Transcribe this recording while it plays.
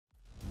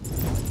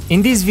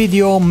In this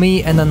video,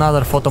 me and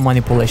another photo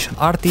manipulation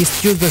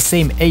artist used the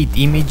same 8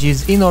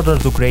 images in order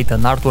to create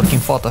an artwork in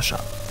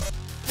Photoshop.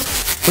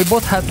 We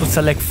both had to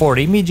select 4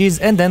 images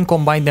and then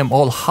combine them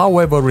all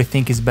however we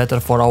think is better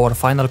for our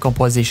final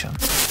composition.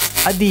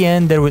 At the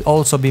end there will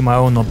also be my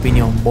own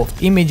opinion on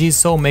both images,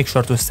 so make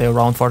sure to stay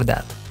around for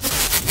that.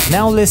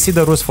 Now let's see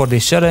the rules for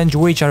this challenge,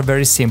 which are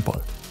very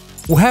simple.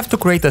 We have to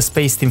create a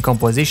space theme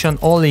composition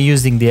only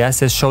using the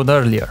assets shown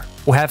earlier.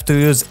 We have to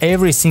use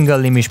every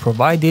single image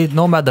provided,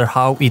 no matter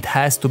how it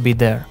has to be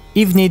there.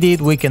 If needed,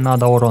 we can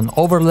add our own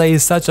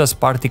overlays such as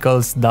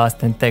particles,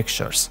 dust and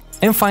textures.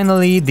 And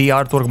finally, the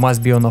artwork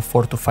must be on a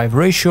 4:5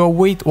 ratio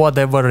with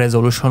whatever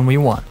resolution we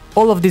want.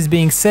 All of this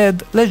being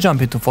said, let's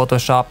jump into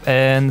Photoshop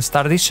and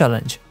start this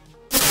challenge.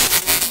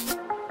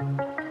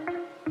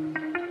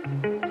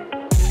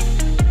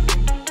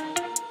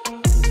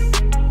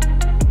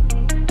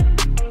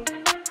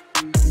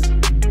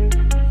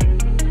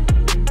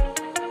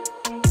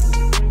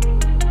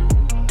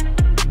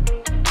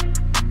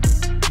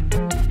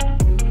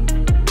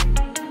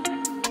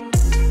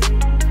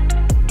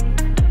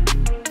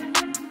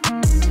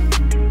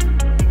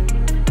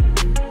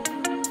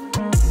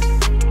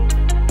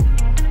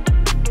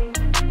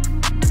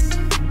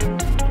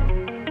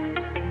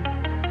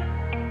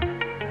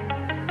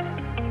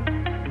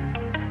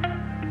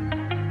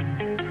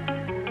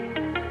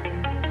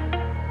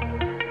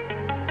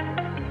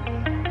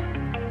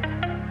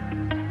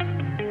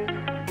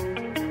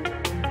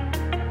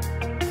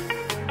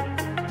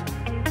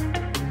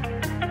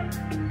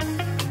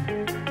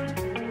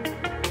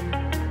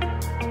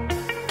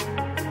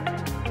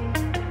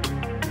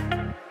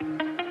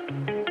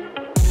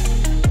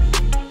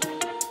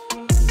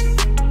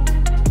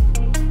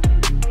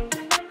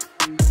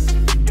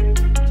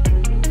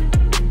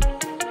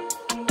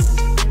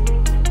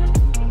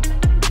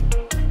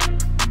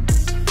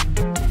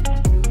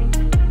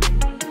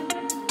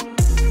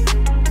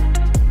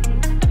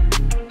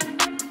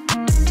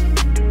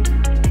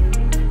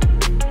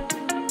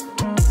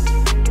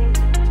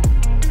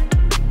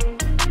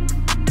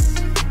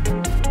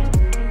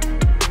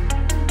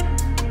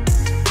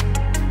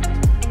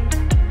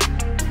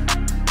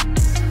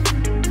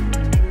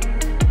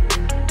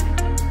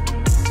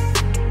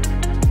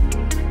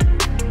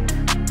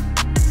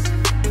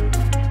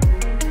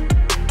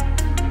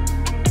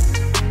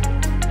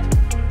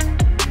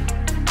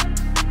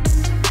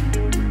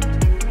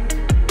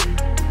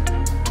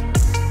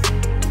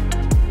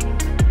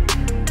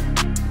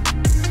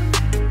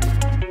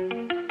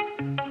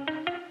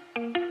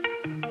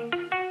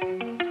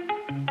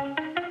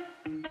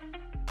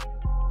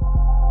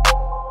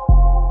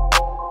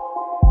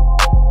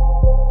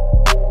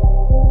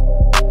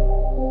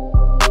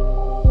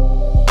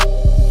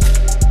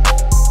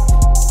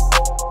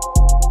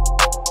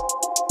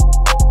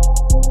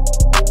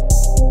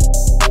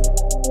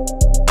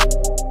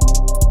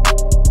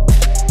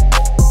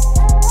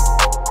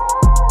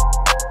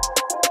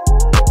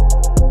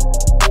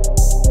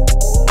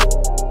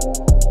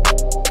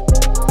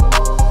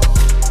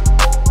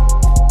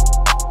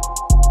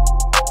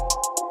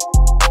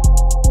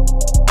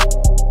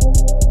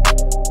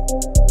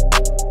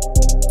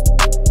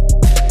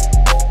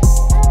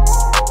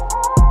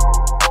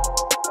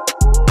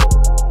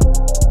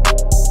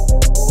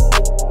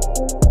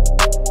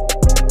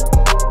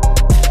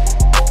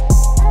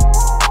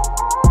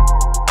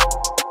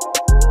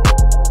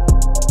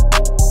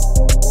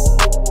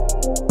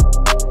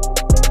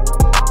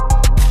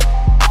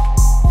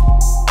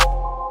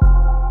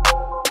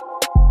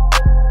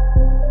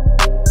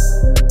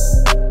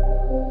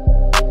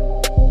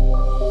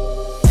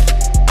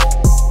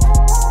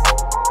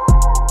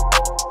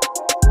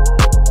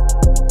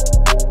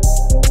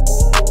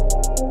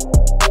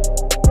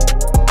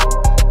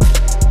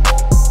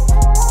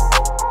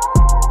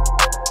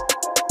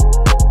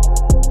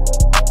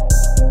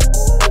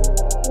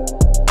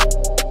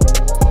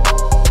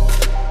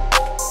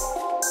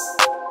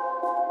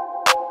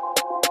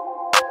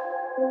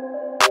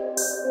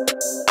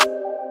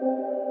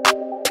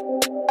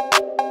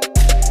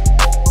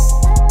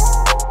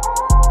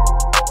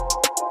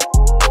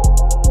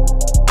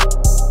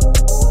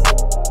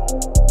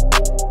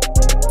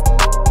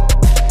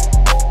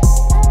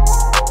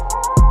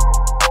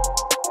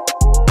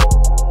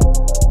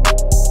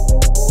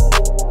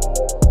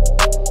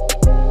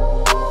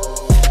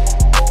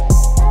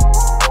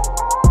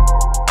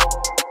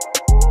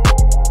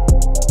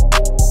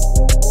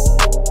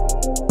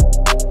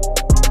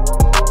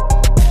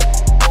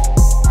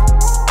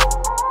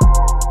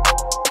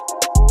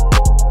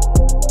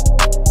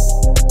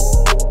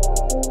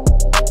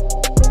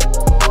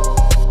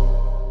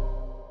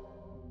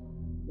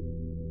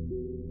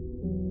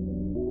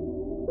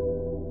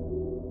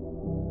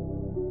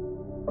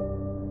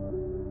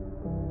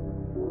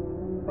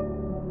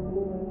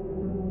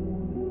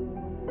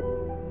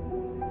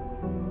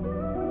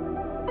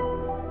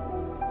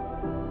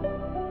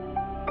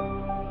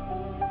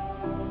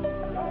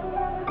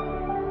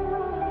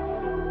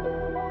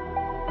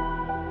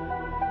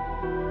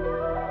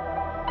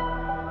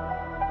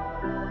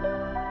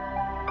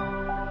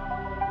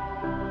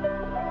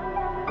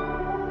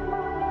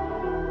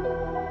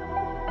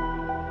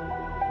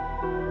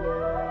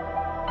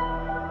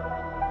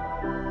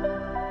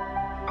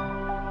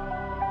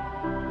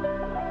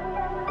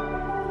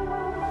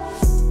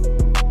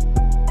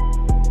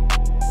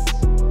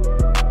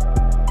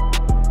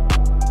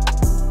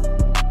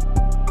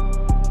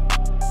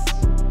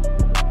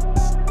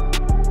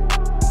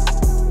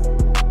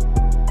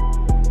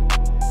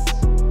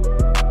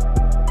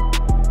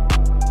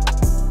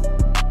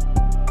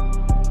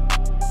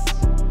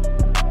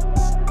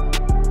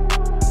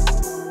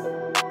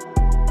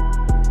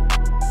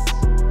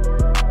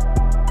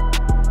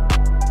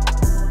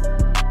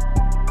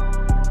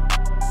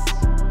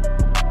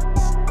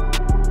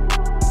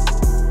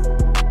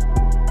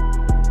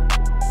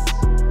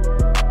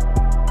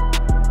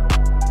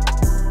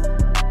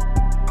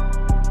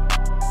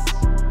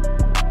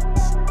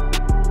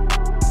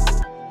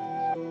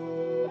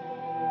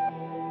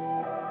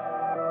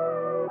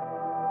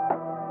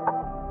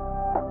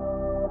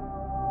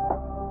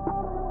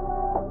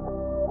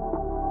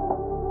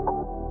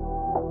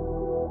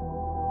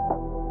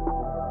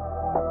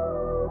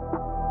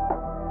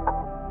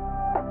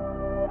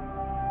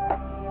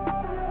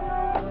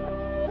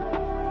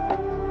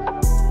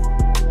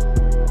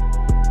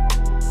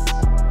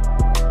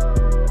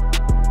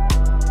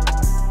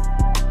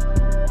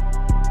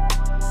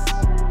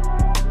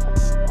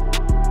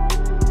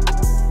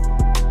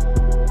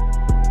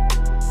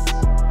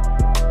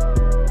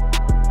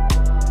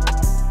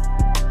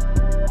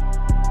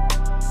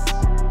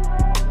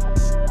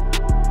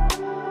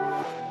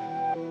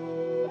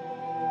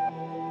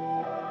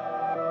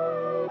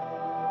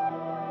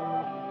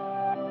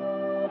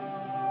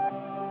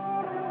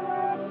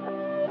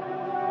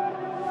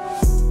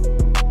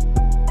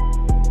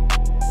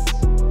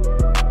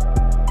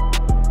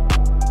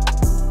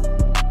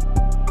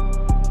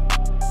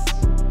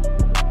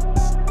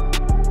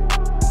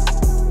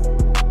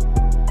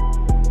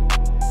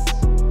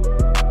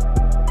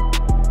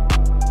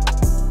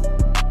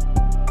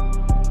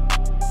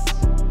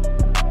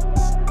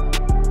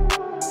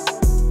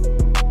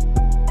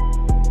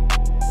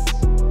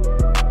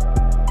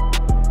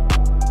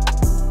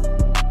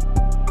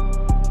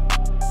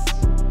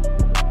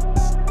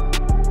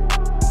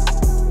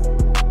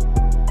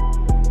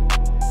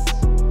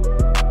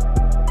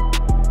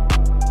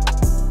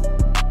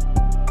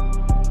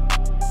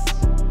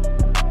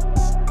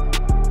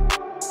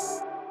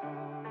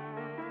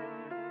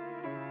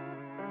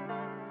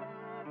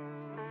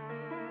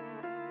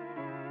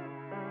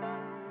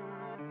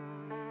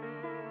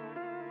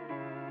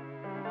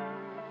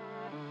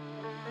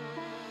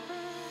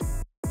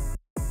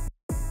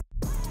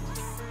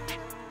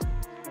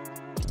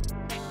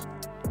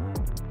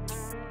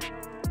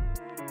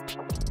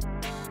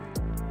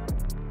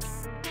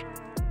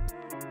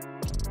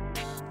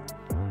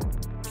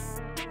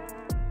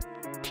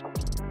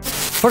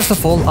 First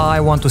of all, I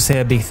want to say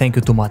a big thank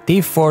you to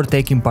Matif for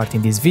taking part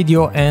in this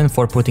video and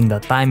for putting the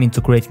time into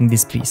creating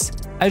this piece.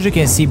 As you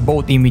can see,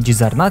 both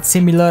images are not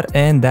similar,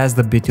 and that's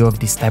the beauty of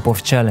this type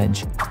of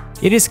challenge.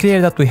 It is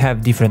clear that we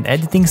have different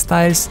editing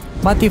styles.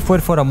 Matif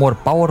went for a more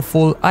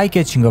powerful,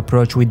 eye-catching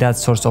approach with that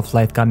source of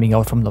light coming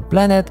out from the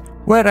planet,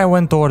 where I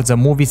went towards a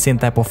movie scene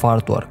type of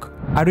artwork.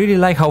 I really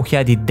like how he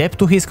added depth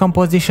to his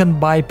composition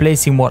by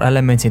placing more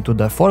elements into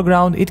the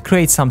foreground. It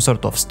creates some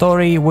sort of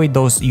story with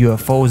those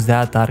UFOs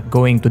that are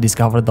going to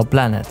discover the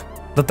planet.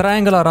 The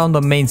triangle around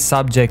the main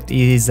subject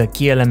is a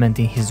key element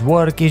in his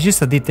work, it's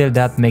just a detail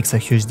that makes a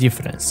huge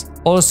difference.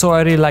 Also,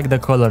 I really like the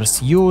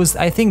colors used.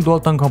 I think dual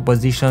tone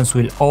compositions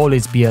will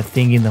always be a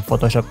thing in the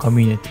Photoshop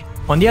community.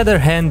 On the other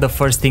hand, the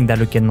first thing that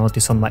you can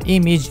notice on my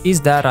image is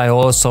that I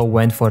also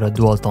went for a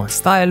dual tone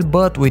style,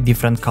 but with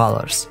different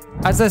colors.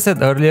 As I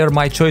said earlier,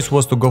 my choice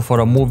was to go for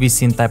a movie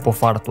scene type of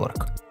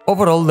artwork.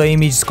 Overall, the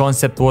image's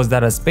concept was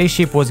that a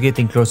spaceship was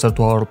getting closer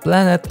to our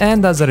planet,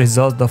 and as a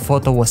result the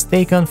photo was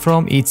taken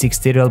from its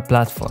exterior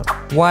platform.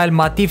 While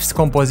Matif's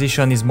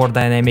composition is more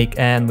dynamic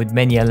and with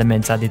many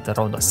elements added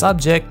around the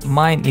subject,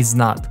 mine is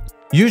not.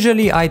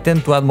 Usually I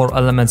tend to add more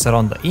elements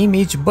around the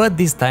image, but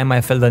this time I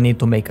felt the need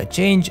to make a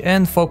change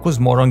and focus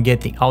more on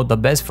getting out the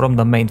best from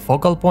the main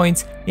focal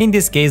points, in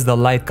this case the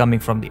light coming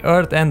from the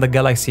Earth and the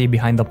galaxy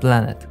behind the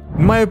planet.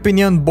 In my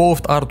opinion,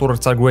 both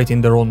artworks are great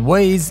in their own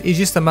ways, it's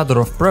just a matter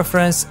of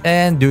preference,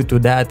 and due to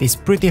that it's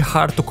pretty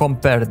hard to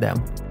compare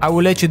them. I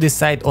will let you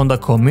decide on the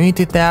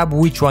community tab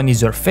which one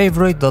is your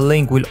favorite, the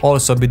link will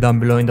also be down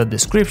below in the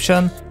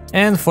description.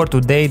 And for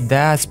today,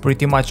 that's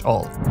pretty much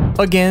all.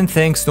 Again,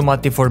 thanks to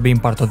Matif for being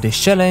part of this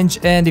challenge,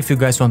 and if you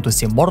guys want to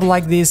see more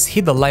like this,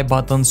 hit the like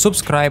button,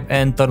 subscribe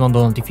and turn on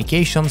the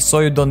notifications so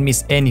you don't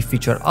miss any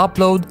future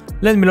upload.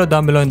 Let me know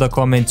down below in the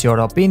comments your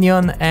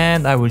opinion,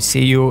 and I will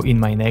see you in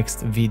my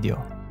next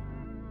video.